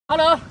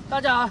Hello， 大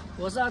家好，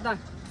我是二蛋。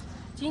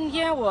今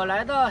天我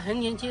来到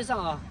横田街上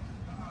啊，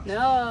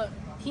然后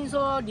听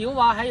说刘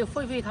娃还有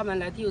狒狒他们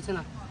来地球村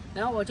了，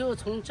然后我就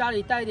从家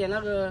里带一点那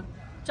个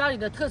家里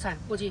的特产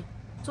过去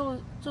做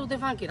顿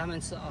饭给他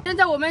们吃啊。现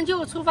在我们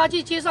就出发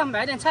去街上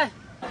买点菜。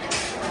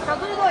小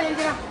猪肉多少钱一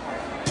斤啊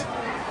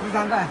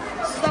？13块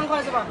，13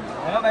块是吧？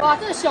哇，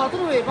这个小猪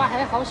的尾巴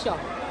还好小，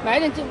买一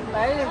点就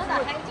买一点。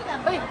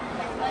可以，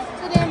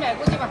这边买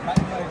过去吧。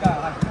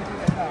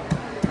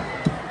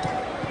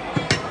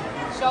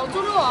小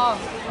猪肉啊，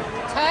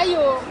才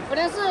有可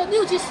能是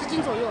6、70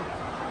斤左右。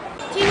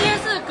今天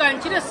是赶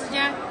集的时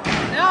间，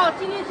然后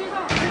今天街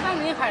上人山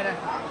人海的。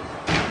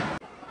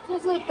这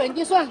是本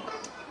地蒜，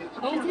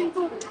农村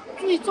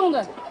自己种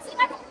的。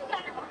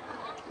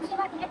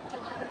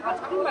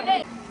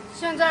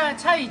现在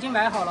菜已经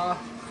买好了啊，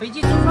回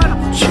去做饭了。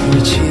举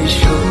起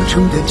手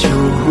中的酒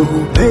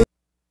杯。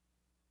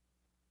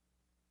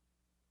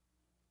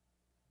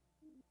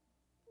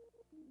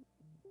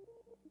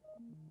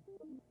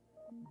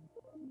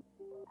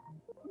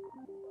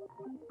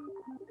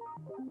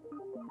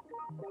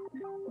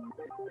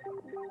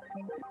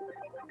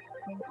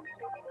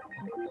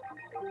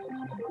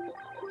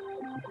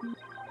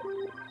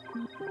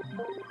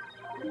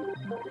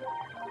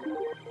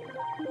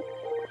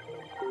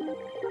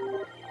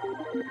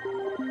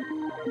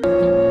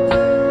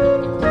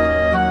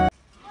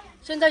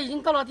现在已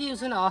经到了地球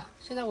村了啊！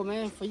现在我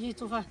们回去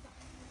做饭。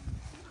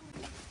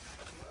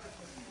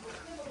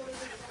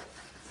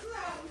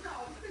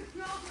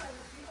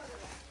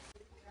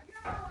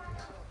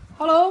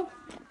Hello，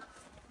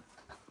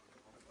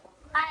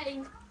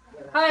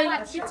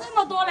 嗨，提这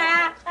么多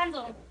来啊，蛋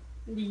总。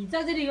你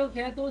在这里有可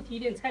能多提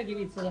点菜给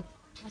你吃，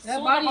然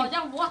后把你好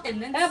像我很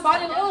能吃，还要把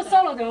你饿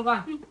瘦了怎么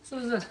办？是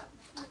不是？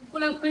不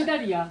能亏待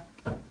你啊！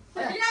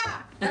哎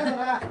呀，来什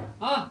么呀？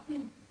啊！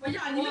哎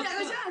呀，你们两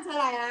个现在才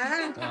来啊？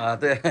啊，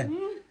对。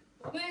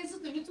我们是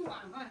准备做晚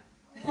饭。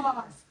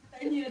哇，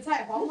等你的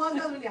菜，黄瓜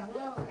都是凉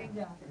了，我跟你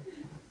讲，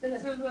真的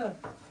是不是？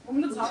我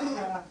们都尝出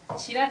来了。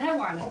起来太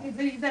晚了，你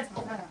这里在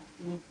炒菜啊？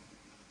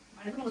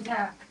买了这么多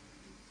菜。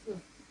是。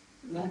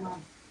来嘛，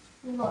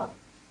是吧？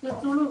这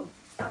猪肉，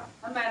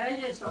还买了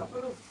一些小猪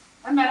肉，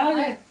还买了一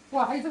些。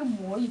哇，还有这个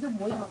馍衣，这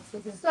馍衣好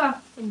吃，是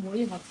啊，这馍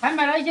衣好吃。还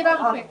买了一些那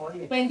个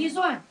本地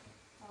蒜。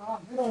哦，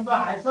种的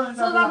还剩是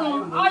那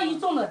种阿姨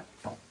种的。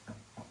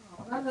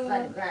那个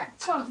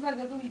放出来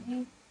的都已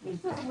经。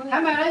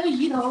还买了一个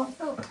鱼头。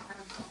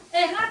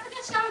哎，那这个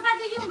香菜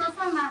就用得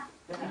上吗？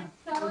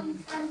稍微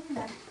干净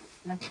的。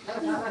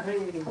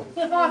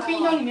这放在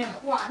冰箱里面。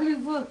哇，这个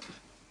是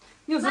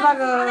又是那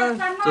个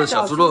这是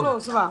小猪肉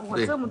是吧？哇，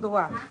对这么多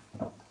啊！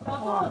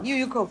哇，又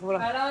有口福了。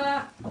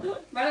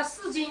买了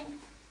4斤。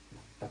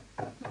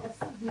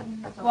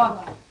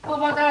哇，爸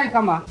爸在那里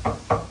干嘛？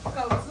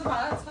狗子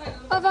把那菜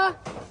都。爸爸，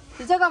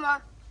你在干嘛？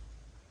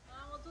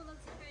啊，我种的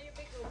菜又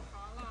被狗刨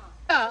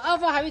了。啊，二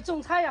爸还会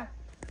种菜呀？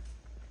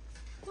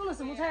种了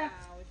什么菜呀？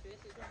我学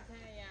习种菜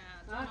呀。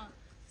啊，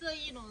这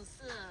一垄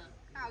是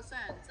大蒜，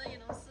这一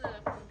垄是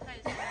红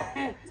泰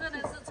蒜，这呢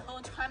是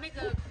传那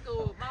个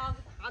狗猫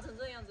爬成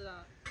这样子的。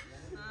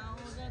啊，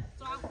我在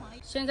抓狂。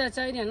现在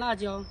摘一点辣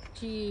椒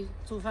去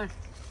做饭。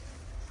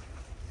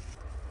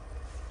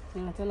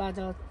这辣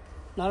椒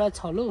拿来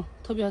炒肉，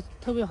特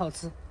别好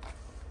吃。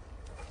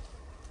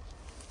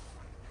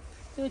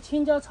这个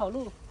青椒炒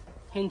肉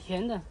很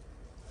甜的。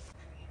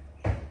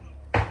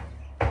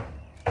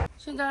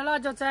现在辣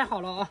椒摘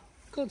好了啊，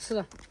够吃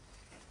了，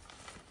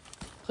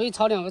可以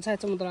炒2个菜，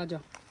这么多辣椒。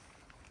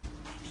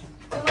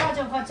这个辣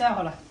椒快摘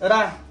好了。二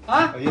蛋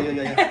啊？有。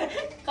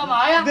干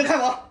嘛呀？你别看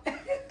我，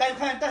戴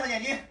上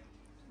眼镜。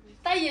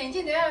戴眼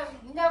镜，等下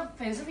人家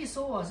粉丝会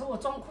说我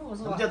装酷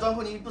是吧？什么叫装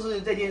酷？你不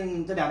是最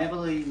近这2年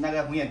不是那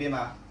个红眼病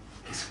吗？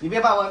你别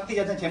把我地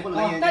下全部人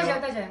眼镜。戴起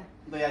来。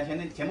对呀，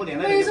全部连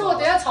在。万一是我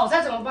等下炒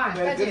菜怎么办？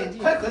对，戴着眼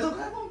镜。快隔住。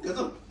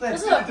对。不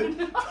是，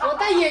我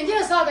戴眼镜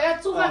的时候，等下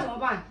做饭怎么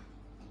办？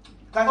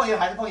该放盐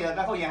还是放盐，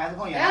该放盐还是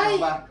放盐，怎么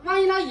办？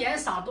万一那盐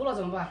撒多了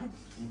怎么办？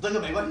这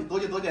个没关系，多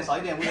就多点，少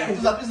一点无所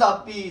谓，至少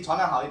比传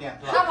染好一点，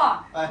是吧？看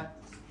吧。哎，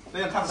这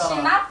样看不到了。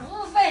请拿服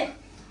务费。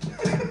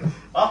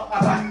好，二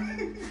蛋。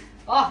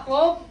好，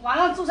我晚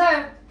上做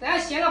菜，等下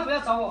咸了不要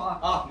找我啊。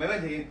啊，没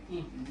问题。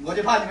我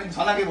就怕你们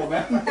传染给我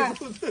们。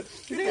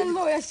这个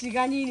肉要洗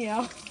干净一点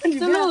啊！你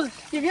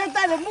不要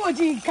戴着墨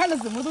镜，看到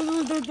什么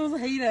都是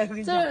黑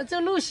的。这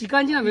肉洗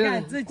干净了没有？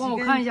帮我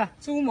看一下，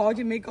猪毛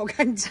就没搞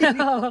干净。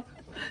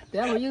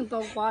等下我用刀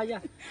刮一下。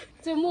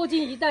这墨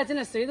镜一戴，真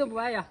的谁都不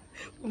爱呀。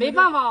没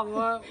办法，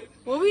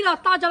我为了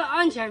大家的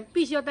安全，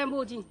必须要戴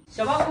墨镜。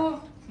小八姑，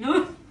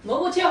萝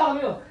卜切好了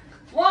没有？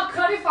我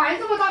靠，你反应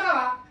这么大干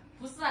嘛？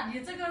不是啊，你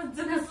这个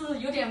真的是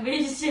有点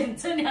危险，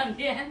这2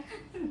天。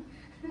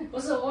不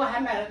是，我还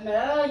买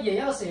了眼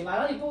药水，晚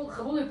上你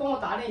可不可以帮我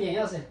打点眼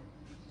药水？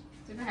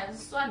这个还是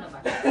算了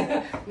吧。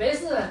没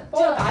事，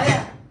帮我打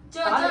点。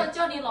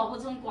叫你老婆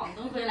从广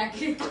东回来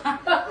给你打。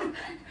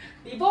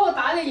你帮我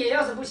打点眼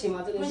药水不行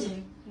吗？这个不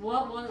行，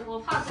我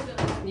怕这个。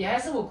你还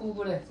是我姑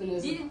姑嘞，真的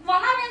是。你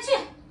往那边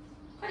去，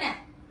快点。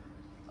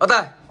二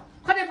蛋，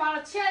快点把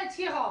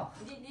切好。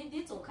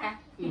你走开，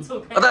你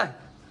走开。二蛋，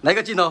来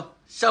个镜头，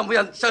像不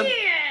像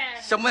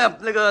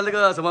那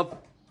个什么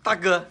大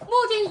哥？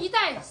墨镜一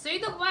戴，谁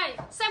都不爱，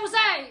晒不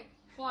晒？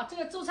哇，这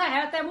个做菜还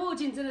要戴墨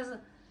镜，真的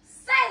是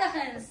晒得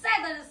很，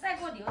晒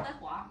过刘德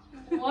华。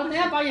我等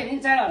下把眼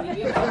镜摘了，你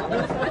别跑。过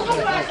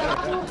来，小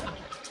大姑。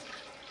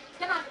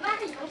天哪，那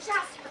个油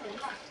吓死人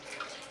了！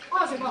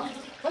放水吧，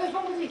可以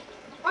放进去，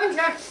放起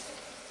来。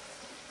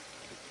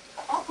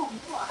好恐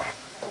怖啊！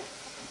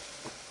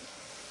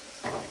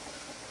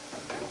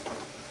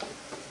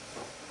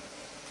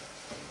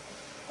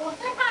我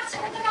最怕吃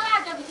这个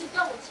辣椒，你就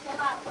叫我切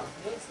辣椒。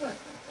没事，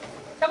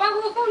小胖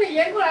姑放点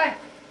盐过来。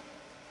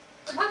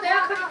我怕等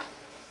下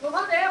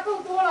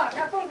放多了，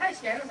要放太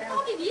咸了。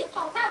到底你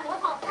炒菜我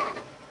炒菜？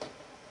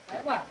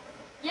来吧，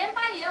盐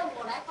巴也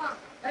我来放。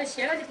哎，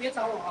咸了就别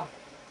找我啊。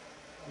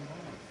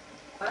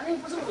反正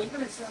不是我一个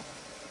人吃。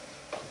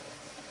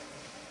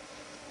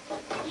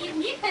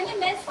你肯定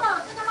没吃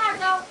这个辣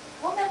椒，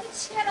我每次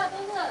切了都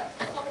是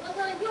手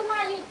都是又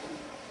辣又苦。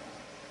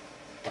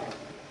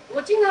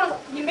我经常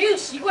你没有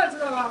习惯，知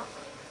道吗？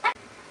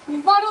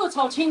五花肉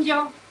炒青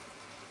椒。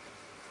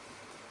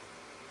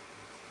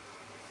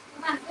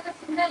那这个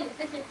青椒也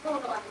这些够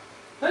了吧？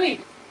可以，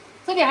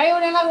这里还有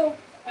点那个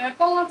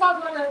刚刚炸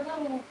出来的那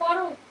种五花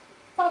肉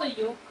炸的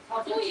油，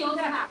炒猪油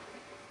菜哈，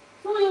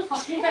猪油炒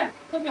青菜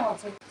特别好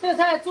吃。这个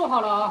菜做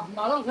好了啊，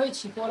马上可以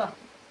起锅了。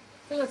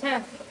这个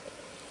菜，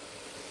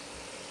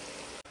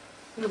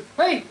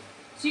可以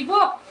起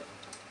锅，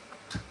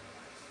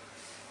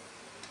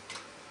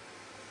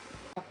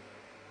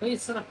可以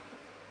吃了。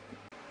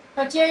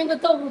要煎一个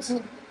豆腐吃。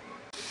不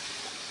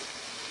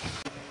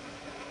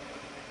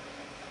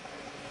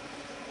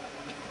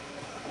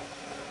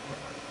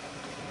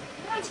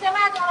用切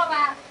辣椒了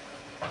吧？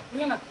不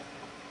用了，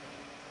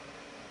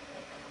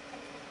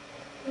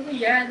这个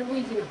盐还是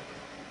味精，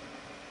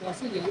我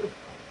是盐。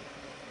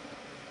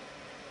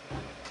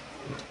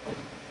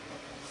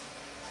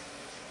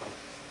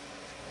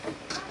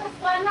那个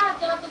酸辣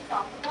椒都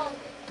找不到。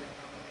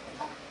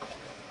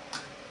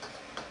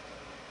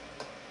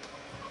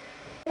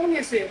放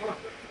点水吧。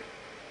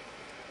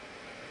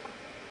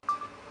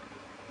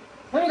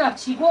可以了，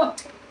起锅。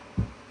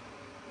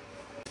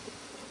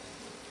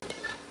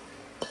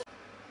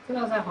这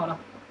道菜好了，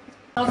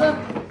老师，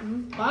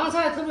麻辣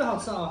菜特别好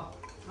吃啊，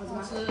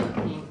好吃，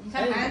你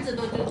看盘子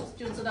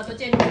就知道都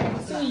见过。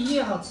这个鱼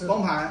也好吃。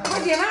光盘。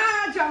快点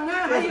啦，讲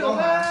啊，还有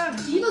啊，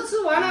鱼都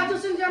吃完了，就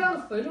剩下那个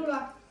肥肉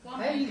了，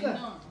还有一个。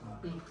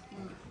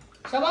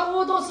小胖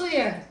姑多吃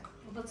点。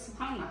我都吃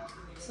胖了。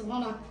吃胖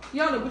了。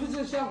要的不就这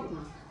个效果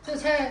吗？这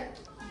菜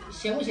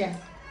咸不咸？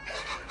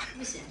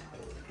不咸。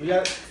不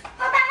要。他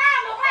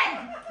那么会，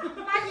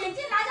把眼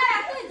镜拿下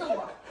来对着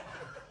我。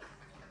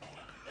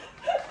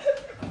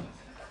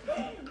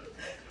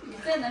你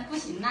这人不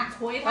行呐，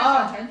戳一把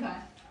小拳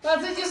拳。那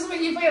这期视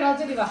频就废了，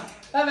这里吧，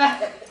拜拜。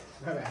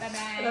拜拜。拜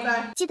拜。拜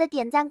拜。记得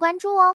点赞关注哦。